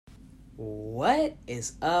What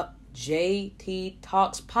is up, JT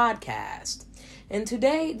Talks Podcast? And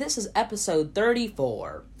today, this is episode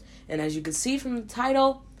 34. And as you can see from the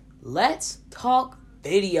title, let's talk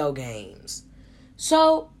video games.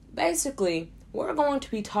 So, basically, we're going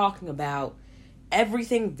to be talking about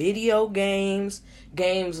everything video games,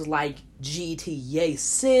 games like GTA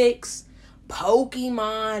 6,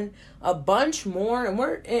 Pokemon, a bunch more, and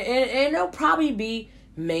it'll probably be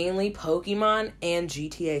mainly Pokemon and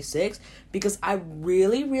GTA 6, because I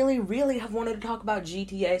really have wanted to talk about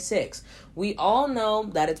GTA 6. We all know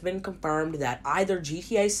that it's been confirmed that either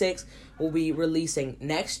GTA 6 will be releasing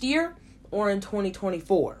next year or in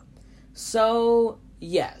 2024. So,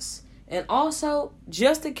 yes. And also,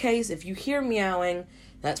 just in case if you hear meowing,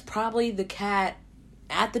 that's probably the cat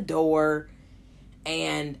at the door,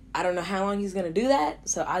 and I don't know how long he's going to do that,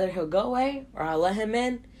 so either he'll go away or I'll let him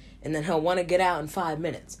in, and then he'll want to get out in 5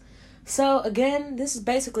 minutes. So, again, this is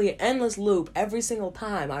basically an endless loop every single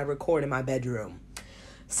time I record in my bedroom.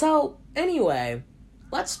 So, anyway,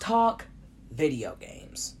 let's talk video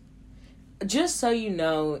games. Just so you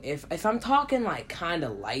know, if I'm talking, like, kind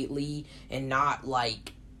of lightly and not,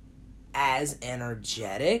 like, as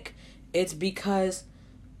energetic, it's because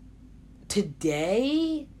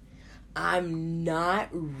today I'm not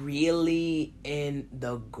really in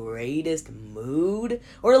the greatest mood,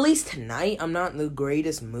 or at least tonight I'm not in the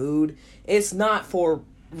greatest mood. It's not for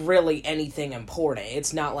really anything important.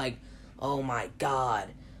 It's not like, oh my god,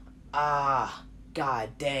 god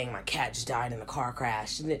dang, my cat just died in a car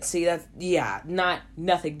crash. See, that's,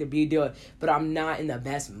 nothing to be doing, but I'm not in the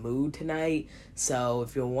best mood tonight. So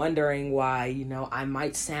if you're wondering why, I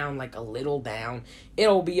might sound like a little down,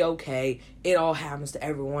 it'll be okay. It all happens to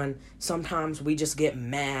everyone. Sometimes we just get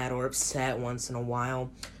mad or upset once in a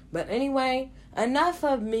while. But anyway, enough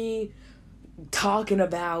of me talking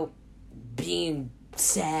about being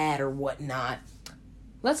sad or whatnot.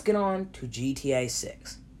 Let's get on to GTA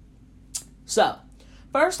 6. So,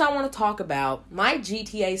 first I want to talk about my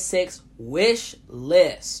GTA 6 wish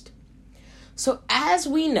list. So, as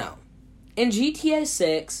we know, in GTA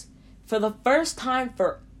 6, for the first time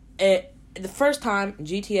in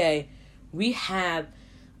GTA, we have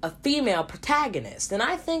a female protagonist. And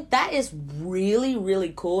I think that is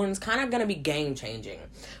really cool, and it's kind of going to be game-changing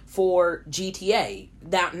for GTA,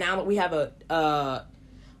 now that we have a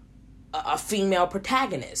female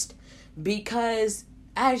protagonist. Because,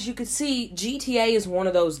 as you can see, GTA is one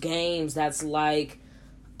of those games that's like,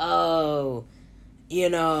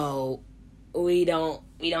 we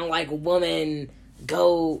don't like women,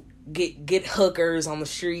 go get hookers on the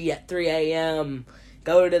street at 3 a.m.,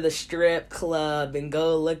 go to the strip club and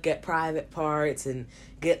go look at private parts and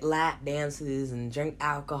get lap dances and drink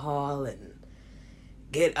alcohol and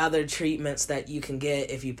get other treatments that you can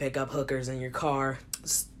get if you pick up hookers in your car.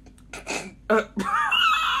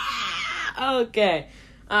 Okay.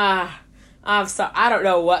 I'm sorry. I don't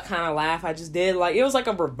know what kind of laugh I just did. Like, it was like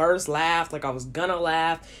a reverse laugh. Like, I was gonna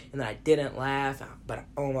laugh, and then I didn't laugh, but I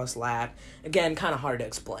almost laughed. Again, kind of hard to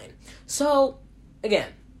explain. So, again,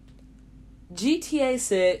 GTA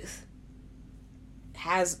 6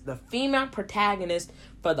 has the female protagonist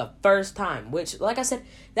for the first time, which, like I said,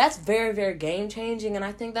 that's very game-changing, and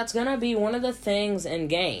I think that's gonna be one of the things in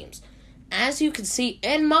games. As you can see,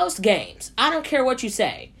 in most games, I don't care what you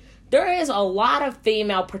say, there is a lot of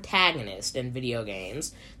female protagonists in video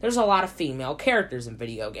games. There's a lot of female characters in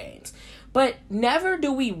video games. But never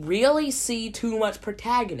do we really see too much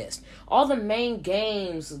protagonist. All the main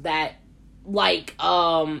games that, like,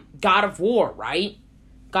 God of War, right?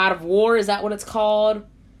 God of War, is that what it's called?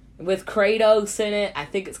 With Kratos in it. I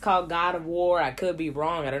think it's called God of War. I could be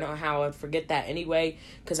wrong. I don't know how I'd forget that anyway,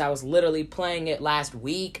 because I was literally playing it last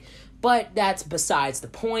week. But that's besides the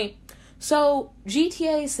point. So,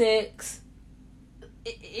 GTA 6,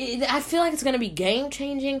 I feel like it's going to be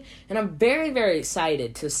game-changing, and I'm very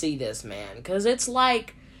excited to see this, man, because it's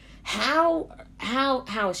like, how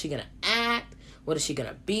is she going to act? What is she going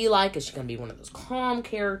to be like? Is she going to be one of those calm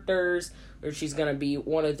characters, or she's going to be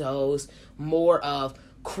one of those more of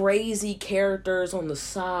crazy characters on the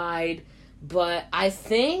side? But I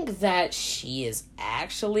think that she is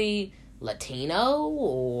actually Latino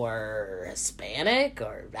or Hispanic,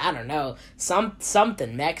 or I don't know,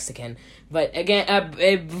 something Mexican. But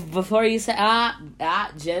again, before you say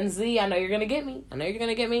Gen Z, I know you're gonna get me. I know you're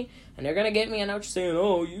gonna get me. I know what you're saying.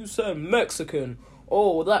 Oh, you said Mexican.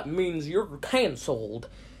 Oh, that means you're canceled.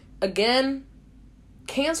 Again,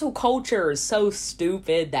 cancel culture is so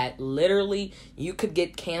stupid that literally you could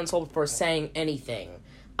get canceled for saying anything.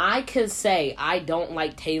 I could say I don't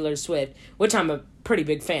like Taylor Swift, which I'm a pretty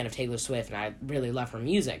big fan of Taylor Swift, and I really love her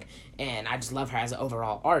music, and I just love her as an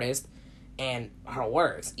overall artist. and her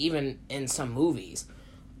works, even in some movies.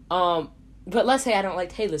 But let's say I don't like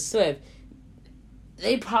Taylor Swift,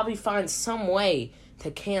 they'd probably find some way to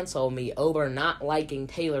cancel me over not liking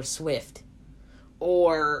Taylor Swift.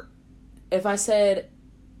 Or if I said,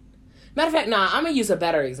 matter of fact, I'm going to use a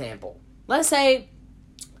better example. Let's say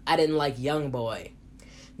I didn't like YoungBoy.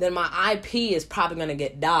 Then my IP is probably going to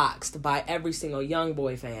get doxxed by every single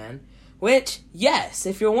YoungBoy fan. Which, yes,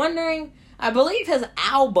 if you're wondering, I believe his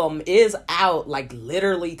album is out, like,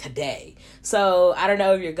 literally today. So, I don't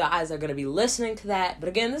know if you guys are going to be listening to that. But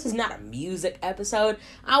again, this is not a music episode.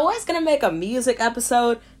 I was going to make a music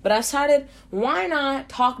episode, but I decided, why not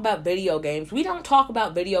talk about video games? We don't talk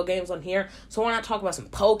about video games on here, so why not talk about some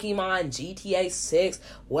Pokemon, GTA 6,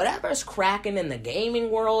 whatever's cracking in the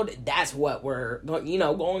gaming world, that's what we're,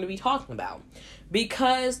 going to be talking about.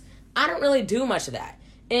 Because I don't really do much of that.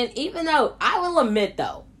 And even though, I will admit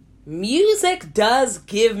though, music does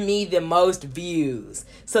give me the most views.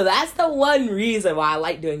 So that's the one reason why I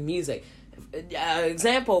like doing music.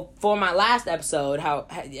 Example, for my last episode, how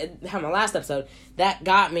my last episode, that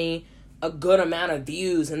got me a good amount of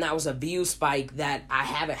views, and that was a view spike that I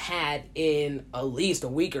haven't had in at least a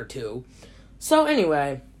week or two. So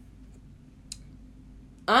anyway,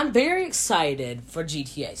 I'm very excited for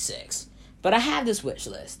GTA 6, but I have this wish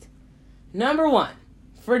list. Number 1,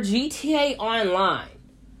 for GTA Online,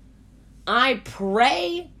 I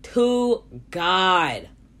pray to God,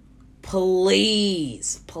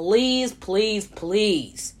 please,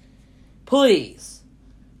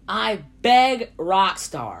 I beg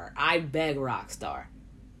Rockstar,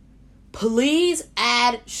 please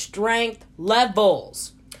add strength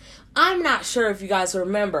levels. I'm not sure if you guys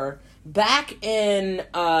remember, back in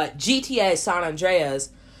GTA San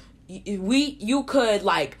Andreas, you could,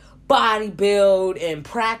 like, bodybuild and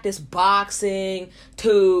practice boxing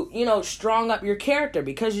to, strong up your character,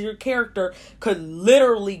 because your character could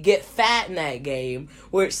literally get fat in that game,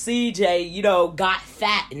 where CJ, got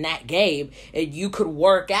fat in that game, and you could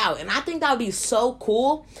work out. And I think that would be so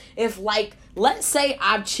cool if, like, let's say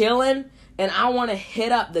I'm chilling and I want to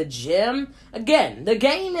hit up the gym. Again, the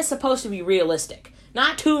game is supposed to be realistic,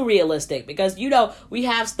 not too realistic, because, we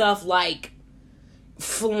have stuff like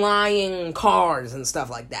flying cars and stuff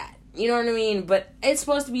like that. You know what I mean? But it's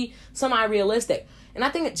supposed to be semi-realistic. And I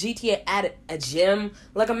think that GTA added a gym.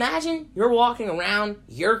 Like, imagine you're walking around,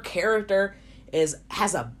 your character is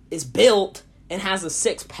built and has a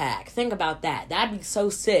 6-pack. Think about that. That'd be so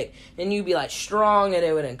sick. And you'd be, like, strong, and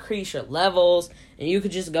it would increase your levels. And you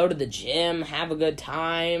could just go to the gym, have a good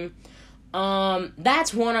time.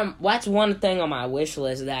 That's one thing on my wish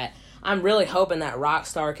list that I'm really hoping that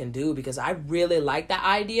Rockstar can do, because I really like that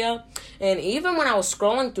idea. And even when I was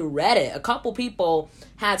scrolling through Reddit, a couple people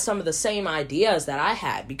had some of the same ideas that I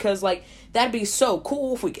had, because, like, that'd be so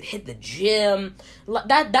cool if we could hit the gym.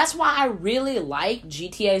 That's why I really like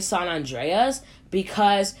GTA San Andreas,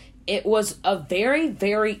 because it was a very,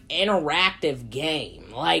 very interactive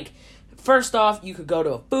game. Like, first off, you could go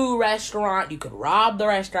to a food restaurant, you could rob the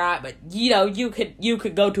restaurant, but, you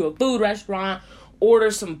could go to a food restaurant,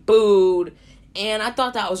 order some food, and I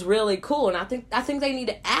thought that was really cool. And I think they need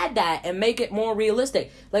to add that and make it more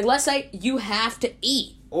realistic. Like, let's say you have to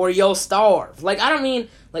eat or you'll starve. Like, I don't mean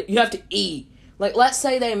like you have to eat. Like, let's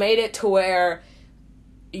say they made it to where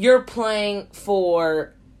you're playing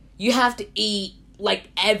you have to eat like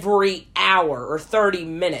every hour or 30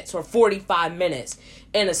 minutes or 45 minutes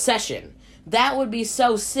in a session. That would be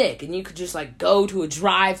so sick. And you could just, like, go to a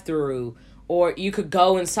drive-thru, or you could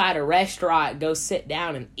go inside a restaurant, go sit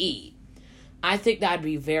down and eat. I think that'd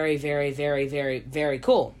be very, very, very, very, very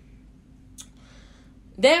cool.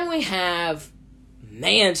 Then we have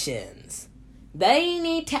mansions. They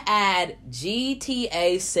need to add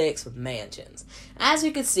GTA 6 mansions. As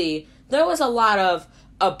you can see, there was a lot of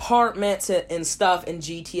apartments and stuff in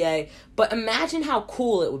GTA, but imagine how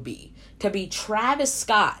cool it would be to be Travis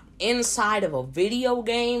Scott inside of a video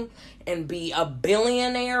game and be a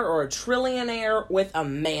billionaire or a trillionaire with a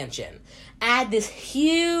mansion. Add this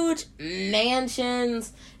huge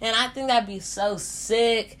mansions, and I think that'd be so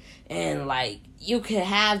sick, and, like, you could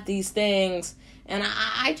have these things, and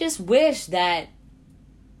I just wish that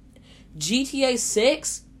GTA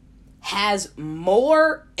 6 has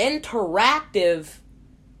more interactive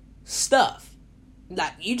stuff.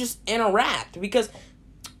 Like, you just interact, because,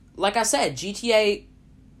 like I said, GTA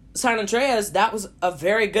San Andreas, that was a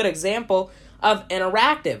very good example of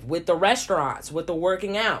interactive, with the restaurants, with the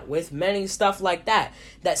working out, with many stuff like that.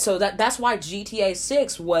 That's why GTA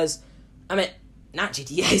 6 was, not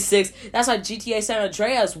GTA 6. That's why GTA San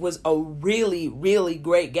Andreas was a really, really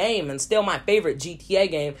great game and still my favorite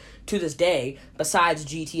GTA game to this day, besides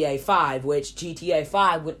GTA 5, which GTA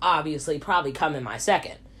 5 would obviously probably come in my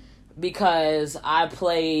second. Because I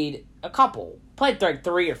played a couple. Played like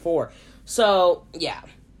 3 or 4. So, yeah.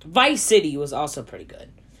 Vice City was also pretty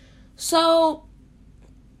good. So,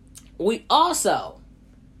 we also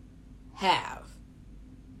have.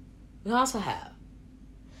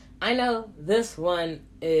 I know this one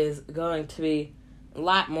is going to be a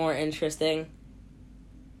lot more interesting.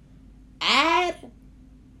 Add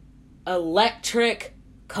electric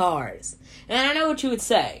cars. And I know what you would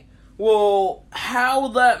say. Well, how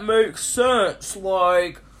would that make sense?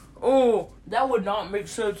 Like, oh, that would not make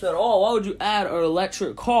sense at all. Why would you add an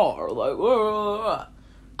electric car? Like,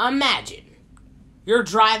 imagine you're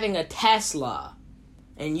driving a Tesla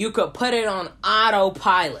and you could put it on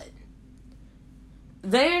autopilot.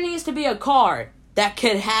 There needs to be a car that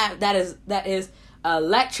could have that is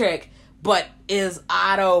electric but is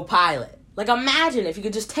autopilot. Like, imagine if you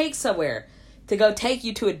could just take somewhere to go take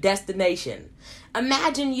you to a destination.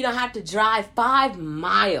 Imagine you don't have to drive 5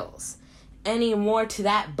 miles anymore to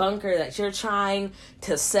that bunker that you're trying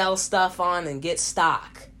to sell stuff on and get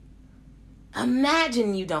stock.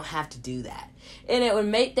 Imagine you don't have to do that. And it would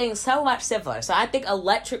make things so much simpler. So I think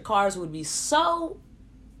electric cars would be so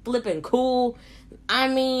flippin' cool. I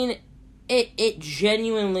mean, it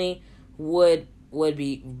genuinely would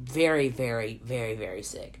be very, very, very, very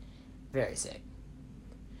sick. Very sick.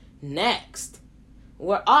 Next,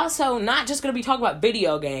 we're also not just going to be talking about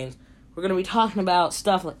video games. We're going to be talking about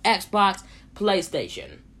stuff like Xbox,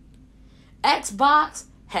 PlayStation. Xbox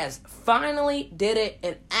has finally did it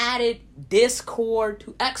and added Discord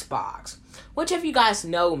to Xbox. Which, if you guys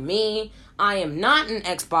know me, I am not an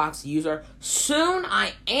Xbox user. Soon,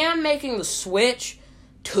 I am making the switch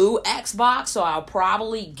to Xbox, so I'll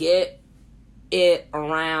probably get it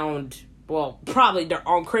around, well, probably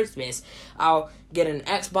on Christmas. I'll get an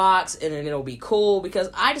Xbox, and then it'll be cool, because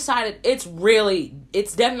I decided it's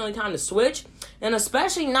definitely time to switch, and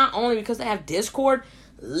especially not only because they have Discord,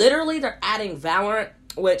 literally they're adding Valorant,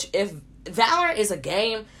 which, if Valorant is a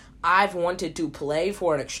game I've wanted to play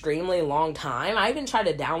for an extremely long time. I even tried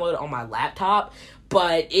to download it on my laptop,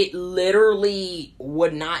 but it literally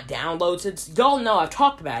would not download. Since y'all know I've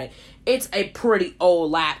talked about it, it's a pretty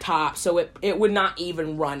old laptop, so it would not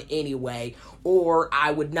even run anyway, or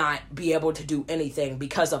I would not be able to do anything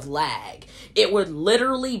because of lag. It would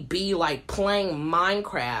literally be like playing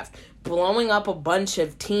Minecraft, blowing up a bunch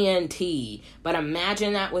of TNT, but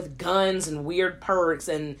imagine that with guns and weird perks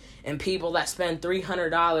and people that spend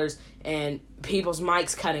 $300 and people's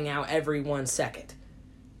mics cutting out every 1 second.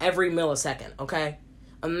 Every millisecond, okay?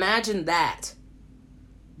 Imagine that,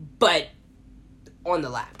 but on the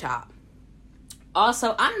laptop.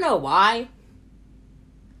 Also, I don't know why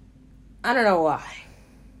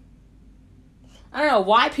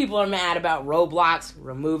people are mad about Roblox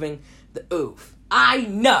removing the oof. I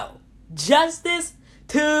know. Justice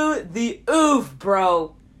to the oof,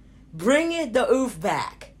 bro. Bring it the oof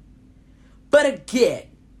back. But again,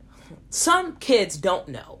 some kids don't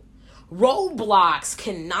know. Roblox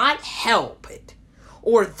cannot help it,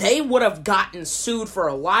 or they would have gotten sued for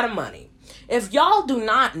a lot of money. If y'all do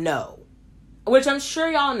not know, which I'm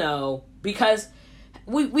sure y'all know, because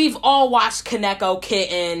we've all watched Kaneko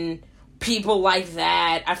Kitten, people like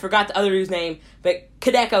that. I forgot the other dude's name, but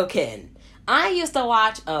Kaneko Kitten. I used to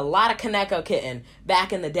watch a lot of Kaneko Kitten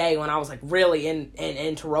back in the day when I was like really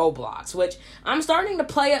into Roblox, which I'm starting to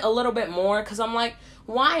play it a little bit more because I'm like,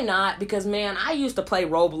 why not? Because, man, I used to play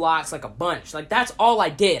Roblox like a bunch. Like, that's all I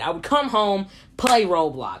did. I would come home, play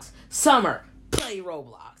Roblox. Summer, play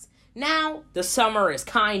Roblox. Now, the summer is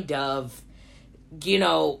kind of,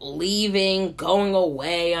 leaving, going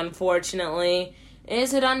away, unfortunately.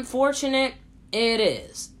 Is it unfortunate? It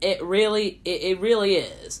is. It really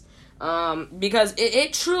is. Because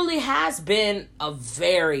it truly has been a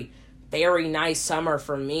very, very nice summer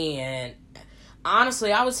for me, and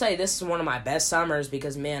honestly, I would say this is one of my best summers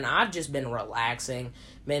because, man, I've just been relaxing,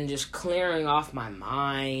 been just clearing off my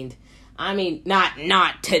mind. I mean, not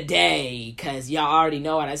today, because y'all already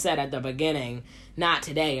know what I said at the beginning. Not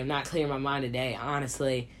today. I'm not clearing my mind today,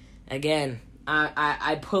 honestly. Again,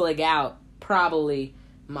 I pulling out probably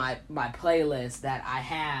my playlist that I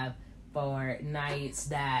have for nights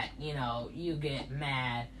that, you get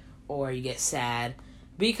mad or you get sad.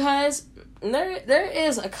 Because there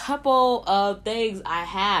is a couple of things I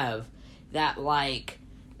have that,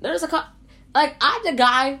 there's a couple, I'm the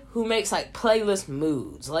guy who makes, playlist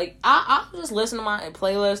moods. I'll just listen to my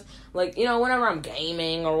playlist, whenever I'm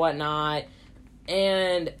gaming or whatnot,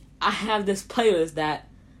 and I have this playlist that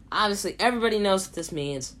obviously everybody knows what this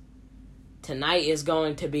means. Tonight is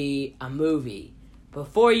going to be a movie.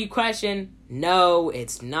 Before you question, no,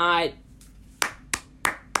 it's not.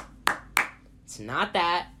 It's not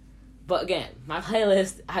that. But again, my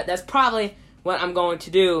playlist, that's probably what I'm going to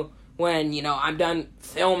do when, I'm done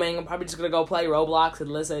filming. I'm probably just going to go play Roblox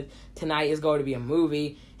and listen. Tonight is going to be a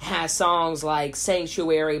movie. It has songs like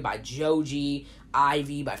Sanctuary by Joji,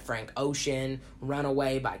 Ivy by Frank Ocean,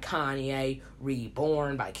 Runaway by Kanye,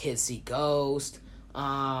 Reborn by Kids See Ghost. They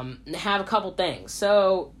have a couple things.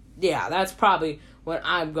 So, yeah, that's probably what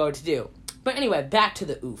I'm going to do. But anyway, back to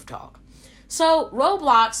the oof talk. So,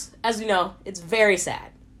 Roblox, as you know, it's very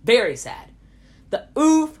sad. Very sad. The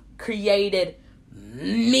oof created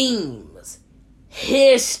memes.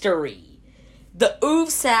 History. The oof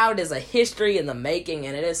sound is a history in the making,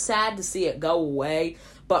 and it is sad to see it go away.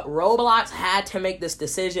 But Roblox had to make this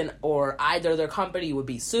decision, or either their company would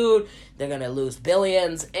be sued, they're going to lose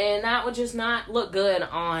billions, and that would just not look good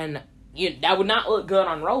on... that would not look good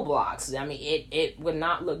on Roblox. I mean, it would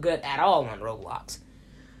not look good at all on Roblox.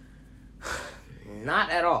 Not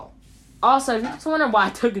at all. Also, if you just wonder why I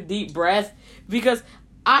took a deep breath, because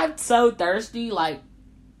I'm so thirsty,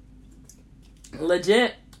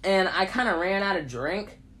 legit, and I kind of ran out of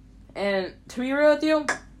drink. And to be real with you,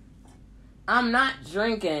 I'm not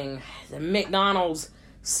drinking the McDonald's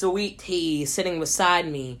sweet tea sitting beside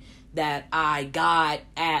me that I got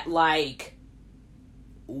at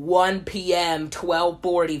 1 p.m.,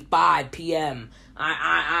 12:45 p.m.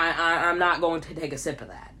 I'm not going to take a sip of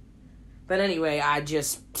that. But anyway, I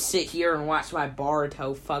just sit here and watch my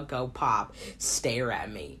Boruto Funko Pop stare at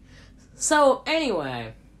me. So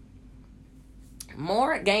anyway,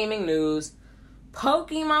 more gaming news.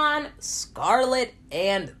 Pokemon Scarlet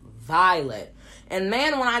and Violet. And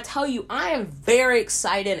man, when I tell you, I am very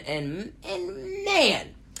excited and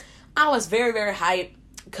man, I was very, very hyped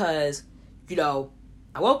because,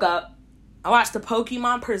 I woke up, I watched the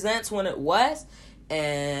Pokemon Presents when it was,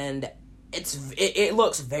 and it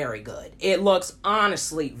looks very good. It looks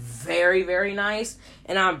honestly very, very nice,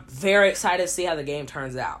 and I'm very excited to see how the game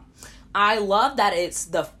turns out. I love that it's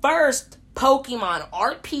the first Pokemon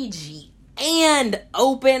RPG and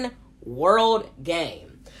open world game.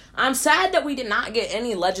 I'm sad that we did not get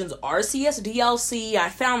any Legends Arceus DLC. I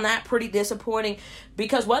found that pretty disappointing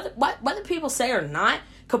because whether people say or not,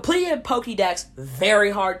 completing a Pokédex,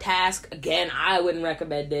 very hard task. Again, I wouldn't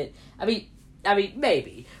recommend it. I mean,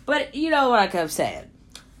 maybe. But you know what I kept saying.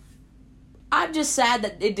 I'm just sad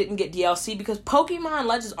that it didn't get DLC because Pokemon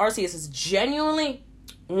Legends Arceus is genuinely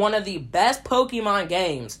one of the best Pokemon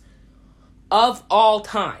games of all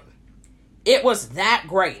time. It was that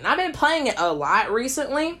great. And I've been playing it a lot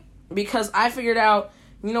recently because I figured out,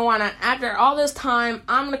 after all this time,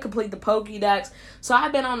 I'm going to complete the Pokédex. So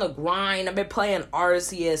I've been on the grind. I've been playing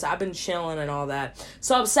Arceus. I've been chilling and all that.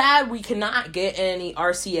 So I'm sad we cannot get any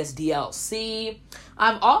Arceus DLC.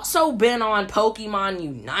 I've also been on Pokemon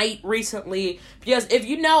Unite recently because if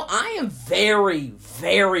you know, I am very,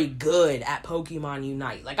 very good at Pokemon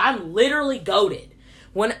Unite. I'm literally goated.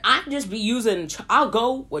 When I just be I'll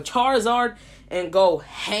go with Charizard and go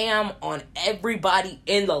ham on everybody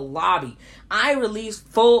in the lobby. I release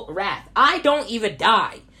full wrath. I don't even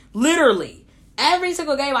die. Literally, every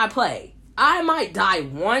single game I play, I might die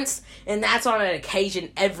once, and that's on an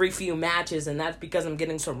occasion every few matches, and that's because I'm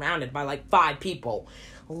getting surrounded by 5 people.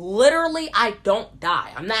 Literally, I don't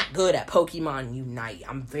die. I'm that good at Pokemon Unite.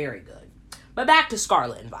 I'm very good. But back to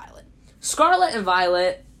Scarlet and Violet. Scarlet and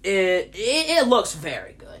Violet, it looks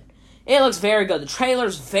very good. It looks very good. The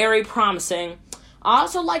trailer's very promising. I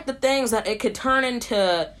also like the things that it could turn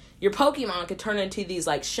into. Your Pokemon could turn into these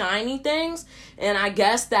shiny things, and I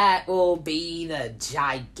guess that will be the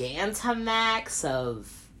Gigantamax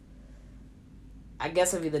of.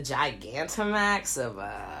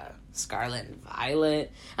 Scarlet and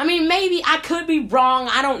Violet. I mean, maybe I could be wrong.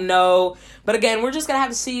 I don't know. But again, we're just gonna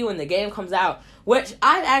have to see when the game comes out. Which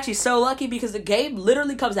I'm actually so lucky because the game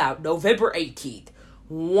literally comes out November 18th.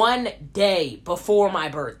 1 day before my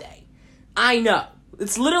birthday. I know.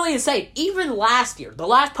 It's literally insane. Even last year, the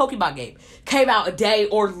last Pokemon game came out a day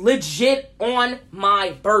or legit on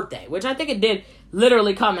my birthday. Which I think it did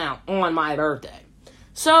literally come out on my birthday.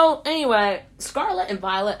 So, anyway, Scarlet and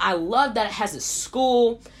Violet, I love that it has a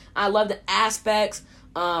school. I love the aspects.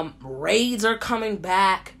 Raids are coming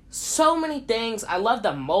back. So many things. I love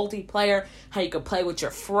the multiplayer. How you can play with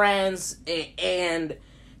your friends and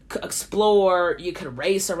explore. You can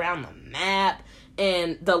race around the map.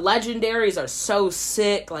 And the legendaries are so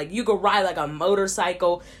sick. You could ride a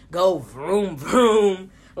motorcycle. Go vroom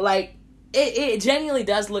vroom. It genuinely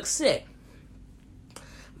does look sick.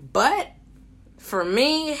 But for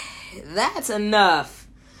me, that's enough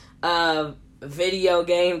of video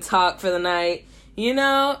game talk for the night.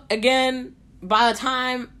 Again, by the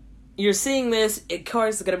time you're seeing this, of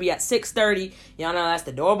course, it's going to be at 6:30. Y'all know that's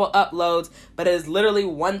the Adorable Uploads, but it is literally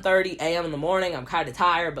 1:30 a.m. in the morning. I'm kind of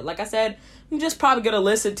tired, but like I said, I'm just probably going to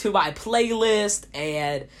listen to my playlist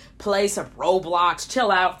and play some Roblox,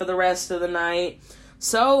 chill out for the rest of the night.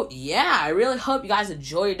 So, yeah, I really hope you guys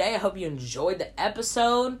enjoy your day. I hope you enjoyed the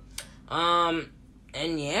episode. And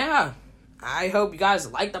yeah, I hope you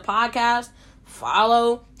guys like the podcast.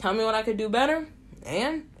 Follow, tell me what I could do better,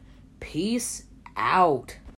 and peace out.